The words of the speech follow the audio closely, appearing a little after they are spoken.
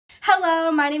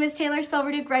Hello, my name is Taylor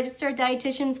Silverduke, registered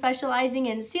dietitian specializing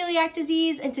in celiac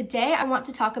disease, and today I want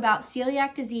to talk about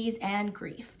celiac disease and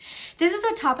grief. This is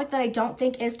a topic that I don't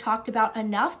think is talked about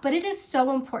enough, but it is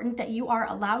so important that you are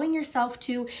allowing yourself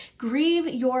to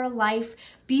grieve your life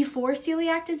before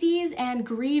celiac disease and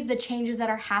grieve the changes that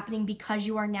are happening because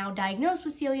you are now diagnosed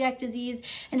with celiac disease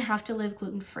and have to live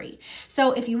gluten-free.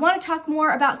 So if you want to talk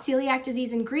more about celiac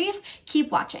disease and grief,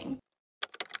 keep watching.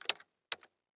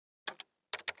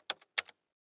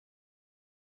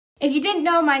 If you didn't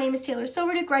know, my name is Taylor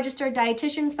Silverduke, registered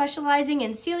dietitian specializing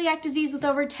in celiac disease with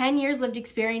over 10 years lived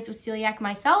experience with celiac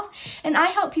myself, and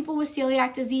I help people with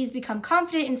celiac disease become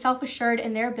confident and self-assured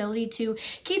in their ability to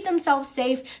keep themselves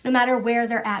safe no matter where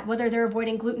they're at, whether they're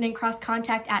avoiding gluten and cross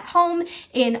contact at home,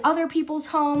 in other people's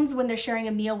homes, when they're sharing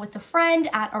a meal with a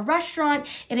friend, at a restaurant,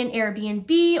 in an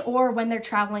Airbnb, or when they're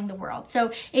traveling the world.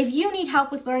 So if you need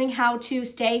help with learning how to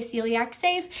stay celiac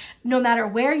safe, no matter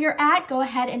where you're at, go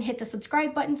ahead and hit the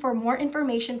subscribe button for more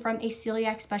information from a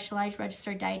celiac specialized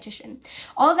registered dietitian.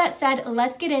 All of that said,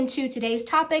 let's get into today's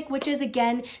topic, which is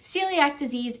again, celiac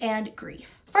disease and grief.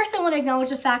 First, I want to acknowledge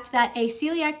the fact that a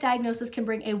celiac diagnosis can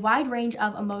bring a wide range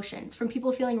of emotions, from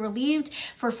people feeling relieved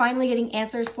for finally getting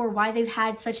answers for why they've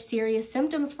had such serious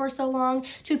symptoms for so long,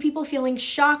 to people feeling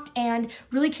shocked and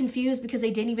really confused because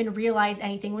they didn't even realize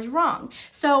anything was wrong.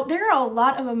 So there are a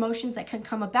lot of emotions that can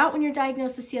come about when you're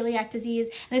diagnosed with celiac disease,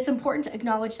 and it's important to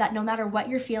acknowledge that no matter what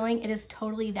you're feeling, it is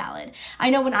totally valid. I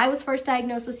know when I was first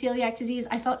diagnosed with celiac disease,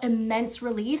 I felt immense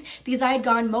relief because I had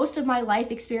gone most of my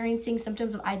life experiencing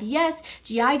symptoms of IBS,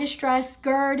 GI distress,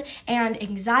 GERD, and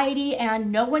anxiety,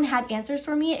 and no one had answers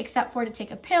for me except for to take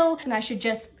a pill and I should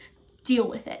just deal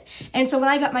with it. And so when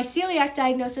I got my celiac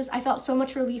diagnosis, I felt so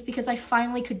much relief because I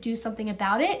finally could do something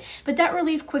about it. But that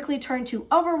relief quickly turned to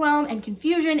overwhelm and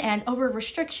confusion and over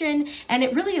restriction, and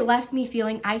it really left me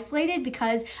feeling isolated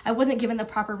because I wasn't given the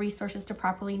proper resources to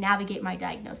properly navigate my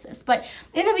diagnosis. But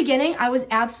in the beginning, I was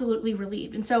absolutely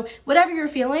relieved. And so whatever you're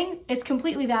feeling, it's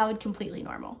completely valid, completely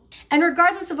normal. And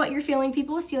regardless of what you're feeling,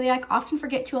 people with celiac often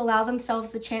forget to allow themselves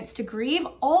the chance to grieve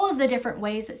all of the different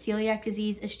ways that celiac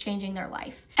disease is changing their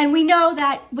life. And we know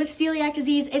that with celiac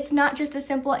disease, it's not just as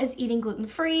simple as eating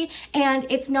gluten-free, and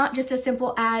it's not just as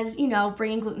simple as,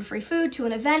 bringing gluten-free food to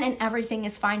an event and everything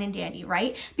is fine and dandy,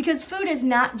 right? Because food is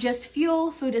not just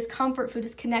fuel, food is comfort, food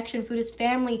is connection, food is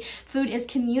family, food is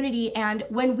community, and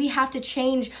when we have to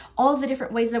change all of the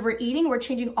different ways that we're eating, we're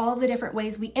changing all of the different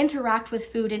ways we interact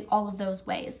with food in all of those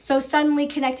ways. So suddenly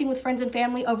connecting with friends and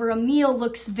family over a meal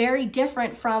looks very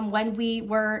different from when we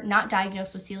were not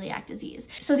diagnosed with celiac disease.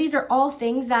 So these are all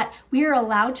things that we are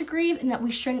allowed to grieve and that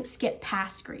we shouldn't skip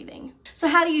past grieving. So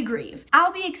how do you grieve?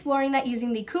 I'll be exploring that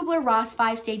using the Kubler-Ross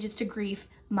 5 stages to grief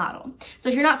model. So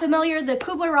if you're not familiar, the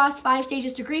Kubler-Ross 5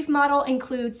 stages to grief model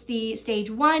includes the stage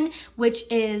 1, which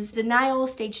is denial,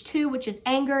 stage 2, which is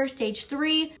anger, stage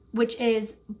 3, which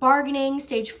is bargaining,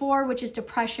 stage 4, which is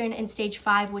depression, and stage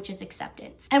 5, which is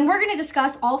acceptance. And we're going to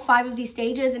discuss all 5 of these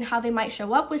stages and how they might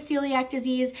show up with celiac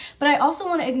disease, but I also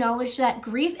want to acknowledge that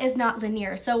grief is not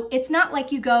linear. So it's not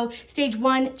like you go stage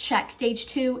 1, check, stage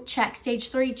 2, check, stage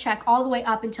 3, check, all the way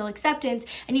up until acceptance,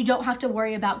 and you don't have to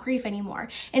worry about grief anymore.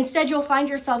 Instead, you'll find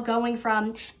yourself going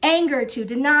from anger to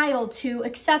denial to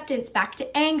acceptance, back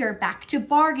to anger, back to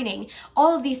bargaining,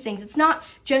 all of these things. It's not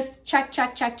just check,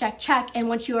 check, check, check, check, and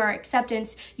once you are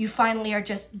acceptance, you finally are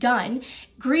just done.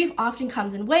 Grief often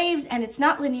comes in waves, and it's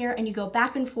not linear, and you go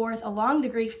back and forth along the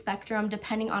grief spectrum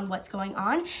depending on what's going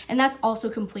on, and that's also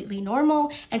completely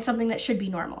normal and something that should be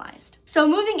normalized. So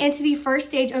moving into the first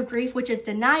stage of grief, which is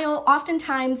denial,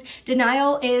 oftentimes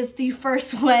denial is the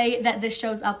first way that this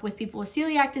shows up with people with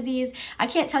celiac disease. I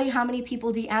can't tell you how many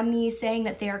people DM me saying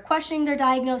that they are questioning their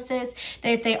diagnosis,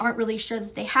 that they aren't really sure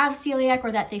that they have celiac,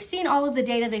 or that they've seen all of the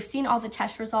data, they've seen all the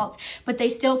test results, but they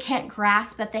still can't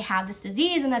grasp that they have this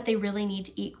disease and that they really need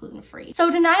to eat gluten-free.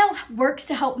 So denial works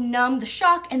to help numb the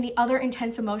shock and the other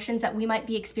intense emotions that we might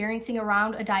be experiencing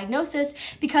around a diagnosis,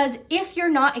 because if you're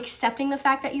not accepting the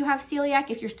fact that you have celiac,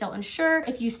 if you're still unsure,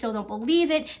 if you still don't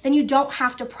believe it, then you don't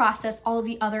have to process all of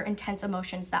the other intense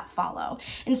emotions that follow.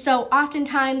 And so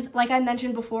oftentimes, like I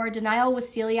mentioned before, denial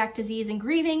with celiac disease and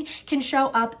grieving can show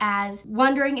up as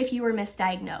wondering if you were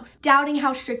misdiagnosed, doubting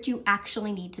how strict you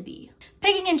actually need to be,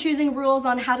 picking and choosing rules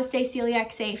on how to stay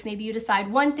celiac safe. Maybe you decide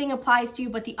one thing applies to you,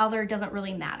 but the other doesn't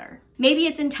really matter. Maybe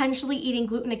it's intentionally eating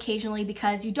gluten occasionally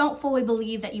because you don't fully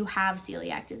believe that you have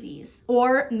celiac disease.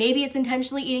 Or maybe it's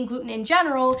intentionally eating gluten in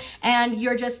general and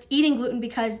you're just eating gluten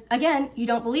because, again, you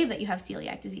don't believe that you have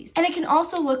celiac disease. And it can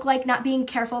also look like not being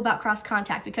careful about cross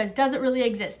contact, because does it really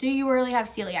exist? Do you really have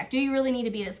celiac? Do you really need to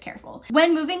be this careful?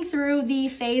 When moving through the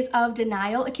phase of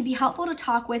denial, it can be helpful to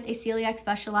talk with a celiac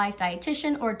specialized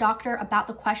dietitian or doctor about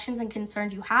the questions and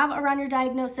concerns you have around your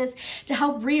diagnosis to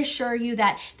help reassure you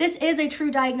that this is a true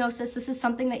diagnosis, this is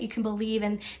something that you can believe,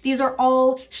 and these are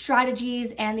all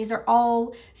strategies and these are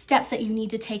all steps that you need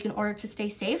to take in order to stay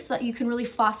safe, so that you can really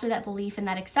foster that belief and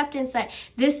that acceptance that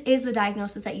this is the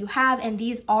diagnosis that you have and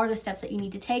these are the steps that you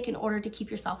need to take in order to keep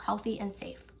yourself healthy and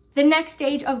safe. The next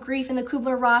stage of grief in the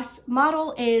Kubler-Ross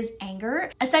model is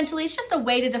anger. Essentially, it's just a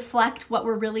way to deflect what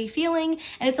we're really feeling,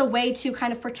 and it's a way to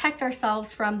kind of protect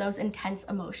ourselves from those intense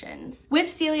emotions.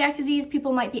 With celiac disease,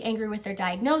 people might be angry with their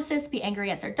diagnosis, be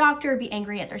angry at their doctor, be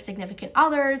angry at their significant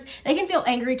others. They can feel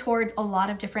angry towards a lot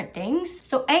of different things.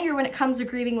 So anger when it comes to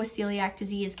grieving with celiac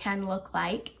disease can look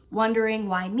like wondering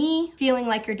why me, feeling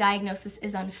like your diagnosis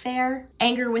is unfair,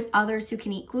 anger with others who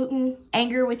can eat gluten,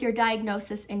 anger with your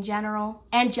diagnosis in general,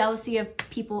 and jealousy of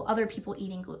other people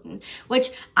eating gluten,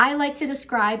 which I like to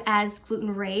describe as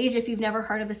gluten rage. If you've never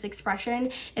heard of this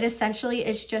expression, it essentially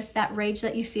is just that rage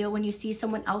that you feel when you see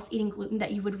someone else eating gluten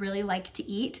that you would really like to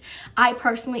eat. I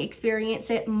personally experience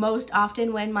it most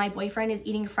often when my boyfriend is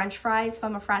eating French fries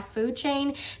from a fast food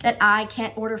chain that I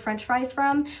can't order French fries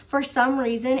from. For some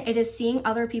reason, it is seeing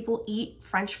other people eat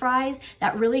French fries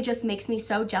that really just makes me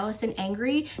so jealous and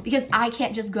angry, because I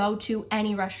can't just go to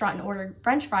any restaurant and order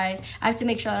French fries. I have to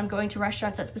make sure that I'm going to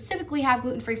restaurants that specifically have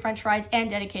gluten-free French fries and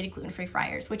dedicated gluten-free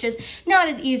fryers, which is not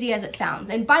as easy as it sounds.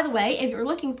 And by the way, if you're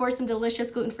looking for some delicious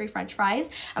gluten-free French fries,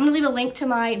 I'm gonna leave a link to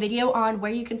my video on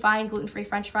where you can find gluten-free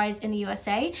French fries in the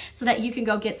USA so that you can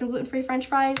go get some gluten-free French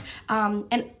fries.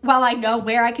 And while I know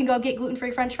where I can go get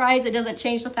gluten-free French fries, it doesn't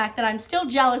change the fact that I'm still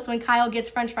jealous when Kyle gets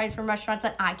French fries from restaurants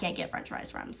that I can't get French fries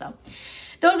from. So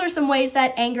those are some ways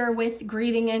that anger with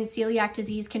grieving and celiac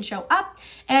disease can show up.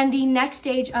 And the next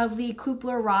stage of the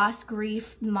Kubler-Ross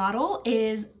grief model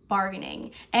is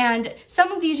bargaining. And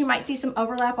some of these you might see some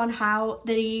overlap on how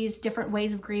these different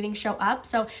ways of grieving show up.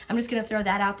 So I'm just gonna throw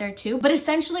that out there too. But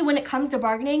essentially when it comes to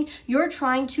bargaining, you're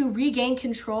trying to regain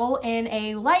control in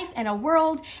a life and a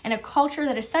world and a culture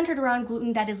that is centered around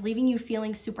gluten that is leaving you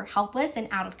feeling super helpless and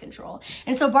out of control.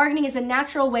 And so bargaining is a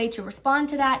natural way to respond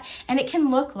to that. And it can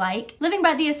look like living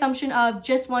by the assumption of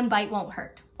just one bite won't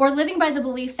hurt, or living by the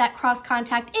belief that cross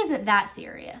contact isn't that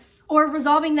serious, or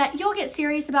resolving that you'll get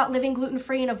serious about living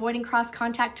gluten-free and avoiding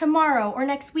cross-contact tomorrow or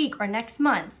next week or next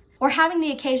month, or having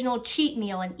the occasional cheat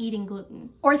meal and eating gluten,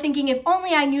 or thinking if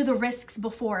only I knew the risks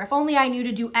before, if only I knew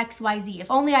to do X, Y, Z,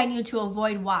 if only I knew to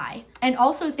avoid Y, and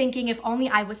also thinking if only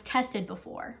I was tested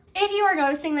before. If you are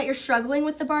noticing that you're struggling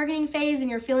with the bargaining phase and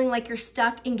you're feeling like you're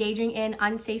stuck engaging in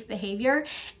unsafe behavior,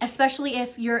 especially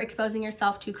if you're exposing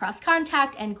yourself to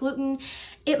cross-contact and gluten,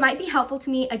 it might be helpful to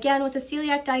meet again with a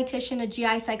celiac dietitian, a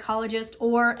GI psychologist,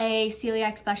 or a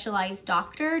celiac specialized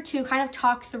doctor to kind of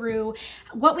talk through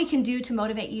what we can do to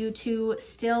motivate you to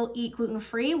still eat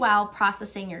gluten-free while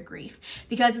processing your grief.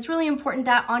 Because it's really important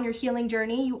that on your healing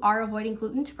journey, you are avoiding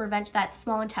gluten to prevent that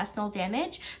small intestinal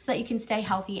damage so that you can stay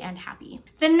healthy and happy.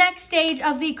 The next stage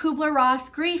of the Kubler-Ross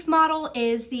grief model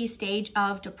is the stage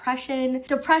of depression.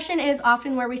 Depression is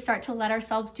often where we start to let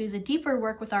ourselves do the deeper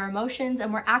work with our emotions,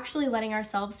 and we're actually letting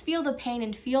ourselves feel the pain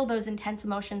and feel those intense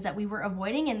emotions that we were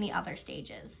avoiding in the other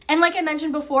stages. And like I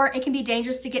mentioned before, it can be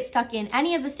dangerous to get stuck in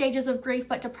any of the stages of grief,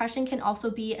 but depression can also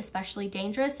be especially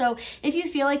dangerous. So if you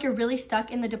feel like you're really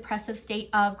stuck in the depressive state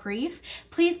of grief,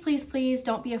 please, please, please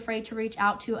don't be afraid to reach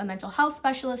out to a mental health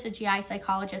specialist, a GI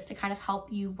psychologist, to kind of help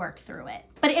you work through it.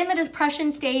 But in the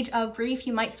depression stage of grief,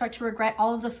 you might start to regret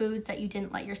all of the foods that you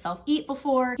didn't let yourself eat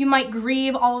before. You might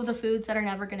grieve all of the foods that are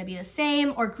never going to be the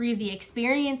same, or grieve the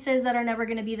experiences that are never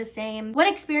going to be the same.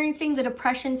 When experiencing the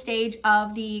depression stage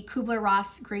of the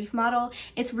Kubler-Ross grief model,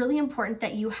 it's really important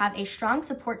that you have a strong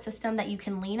support system that you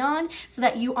can lean on so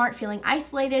that you aren't feeling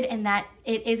isolated and that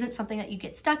it isn't something that you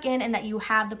get stuck in, and that you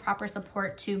have the proper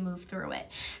support to move through it.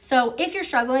 So if you're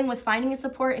struggling with finding a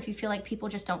support, if you feel like people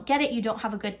just don't get it, you don't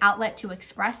have a good outlet to express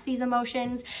express these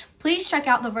emotions, please check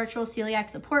out the virtual celiac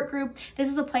support group. This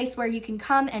is a place where you can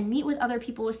come and meet with other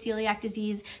people with celiac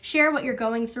disease, share what you're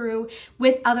going through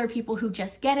with other people who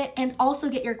just get it, and also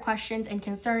get your questions and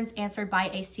concerns answered by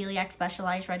a celiac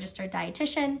specialized registered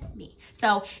dietitian, me.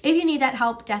 So if you need that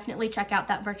help, definitely check out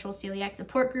that virtual celiac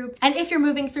support group. And if you're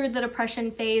moving through the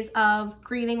depression phase of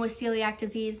grieving with celiac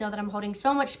disease, know that I'm holding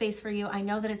so much space for you. I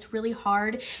know that it's really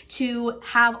hard to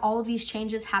have all of these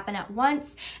changes happen at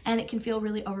once, and it can feel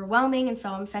really overwhelming, and so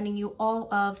I'm sending you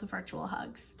all of the virtual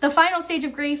hugs. The final stage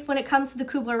of grief when it comes to the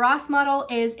Kubler-Ross model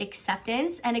is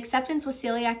acceptance, and acceptance with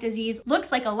celiac disease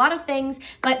looks like a lot of things,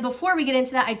 but before we get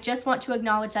into that, I just want to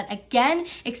acknowledge that, again,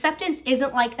 acceptance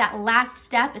isn't like that last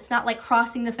step. It's not like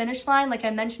crossing the finish line. Like I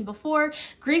mentioned before,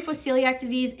 grief with celiac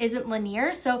disease isn't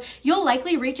linear, so you'll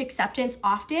likely reach acceptance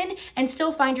often and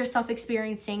still find yourself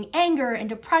experiencing anger and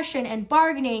depression and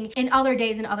bargaining in other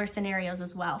days and other scenarios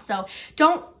as well. So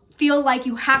don't feel like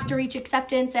you have to reach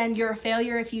acceptance and you're a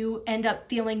failure if you end up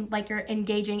feeling like you're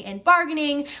engaging in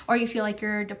bargaining or you feel like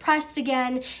you're depressed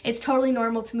again. It's totally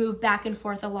normal to move back and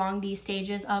forth along these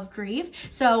stages of grief.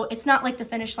 So it's not like the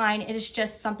finish line. It is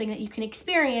just something that you can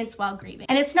experience while grieving.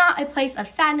 And it's not a place of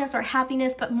sadness or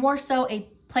happiness, but more so a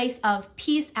place of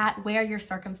peace at where your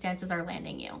circumstances are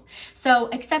landing you. So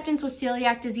acceptance with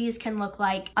celiac disease can look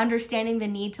like understanding the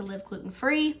need to live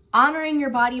gluten-free, honoring your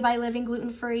body by living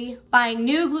gluten-free, buying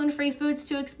new gluten-free foods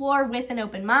to explore with an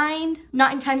open mind,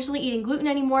 not intentionally eating gluten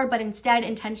anymore, but instead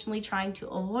intentionally trying to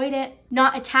avoid it,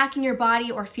 not attacking your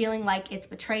body or feeling like it's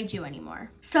betrayed you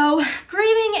anymore. So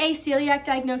grieving a celiac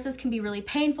diagnosis can be really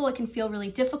painful, it can feel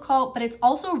really difficult, but it's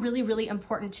also really, really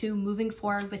important to moving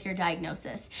forward with your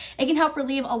diagnosis. It can help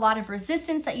relieve a lot of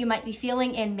resistance that you might be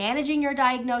feeling in managing your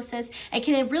diagnosis. It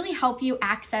can really help you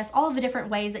access all of the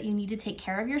different ways that you need to take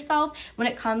care of yourself when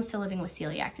it comes to living with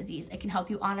celiac disease. It can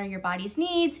help you honor your body's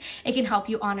needs. It can help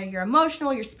you honor your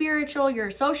emotional, your spiritual,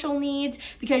 your social needs,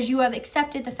 because you have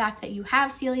accepted the fact that you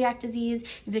have celiac disease.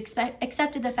 You've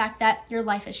accepted the fact that your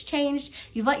life has changed.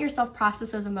 You've let yourself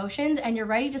process those emotions, and you're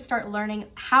ready to start learning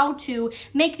how to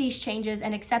make these changes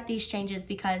and accept these changes,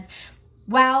 because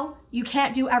while you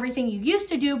can't do everything you used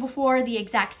to do before the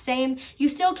exact same, you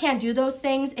still can do those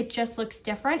things. It just looks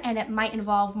different and it might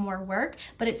involve more work,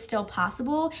 but it's still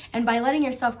possible. And by letting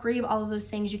yourself grieve all of those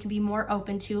things, you can be more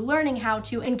open to learning how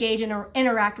to engage and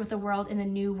interact with the world in the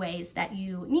new ways that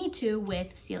you need to with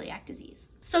celiac disease.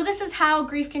 So this is how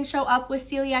grief can show up with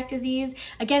celiac disease.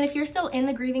 Again, if you're still in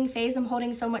the grieving phase, I'm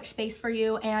holding so much space for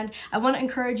you, and I want to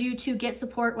encourage you to get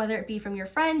support, whether it be from your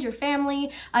friends, your family,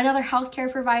 another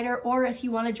healthcare provider, or if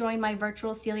you want to join my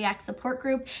virtual celiac support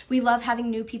group. We love having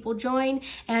new people join,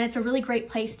 and it's a really great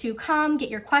place to come, get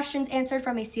your questions answered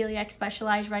from a celiac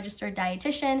specialized registered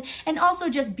dietitian, and also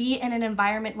just be in an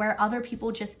environment where other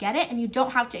people just get it, and you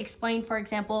don't have to explain, for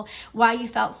example, why you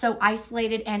felt so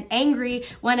isolated and angry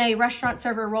when a restaurant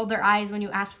server rolled their eyes when you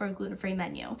asked for a gluten-free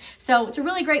menu. So it's a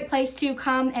really great place to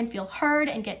come and feel heard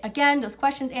and get, again, those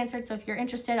questions answered. So if you're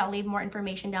interested, I'll leave more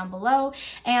information down below.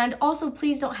 And also,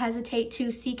 please don't hesitate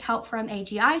to seek help from a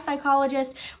GI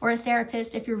psychologist or a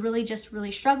therapist if you're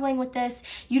really struggling with this.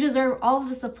 You deserve all of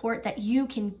the support that you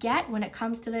can get when it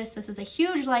comes to this. This is a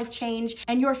huge life change,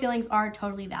 and your feelings are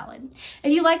totally valid.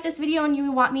 If you like this video and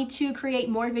you want me to create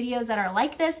more videos that are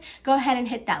like this, go ahead and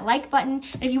hit that like button.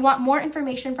 And if you want more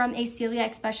information from a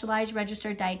celiac specialized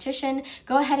registered dietitian,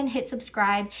 go ahead and hit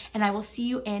subscribe, and I will see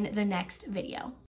you in the next video.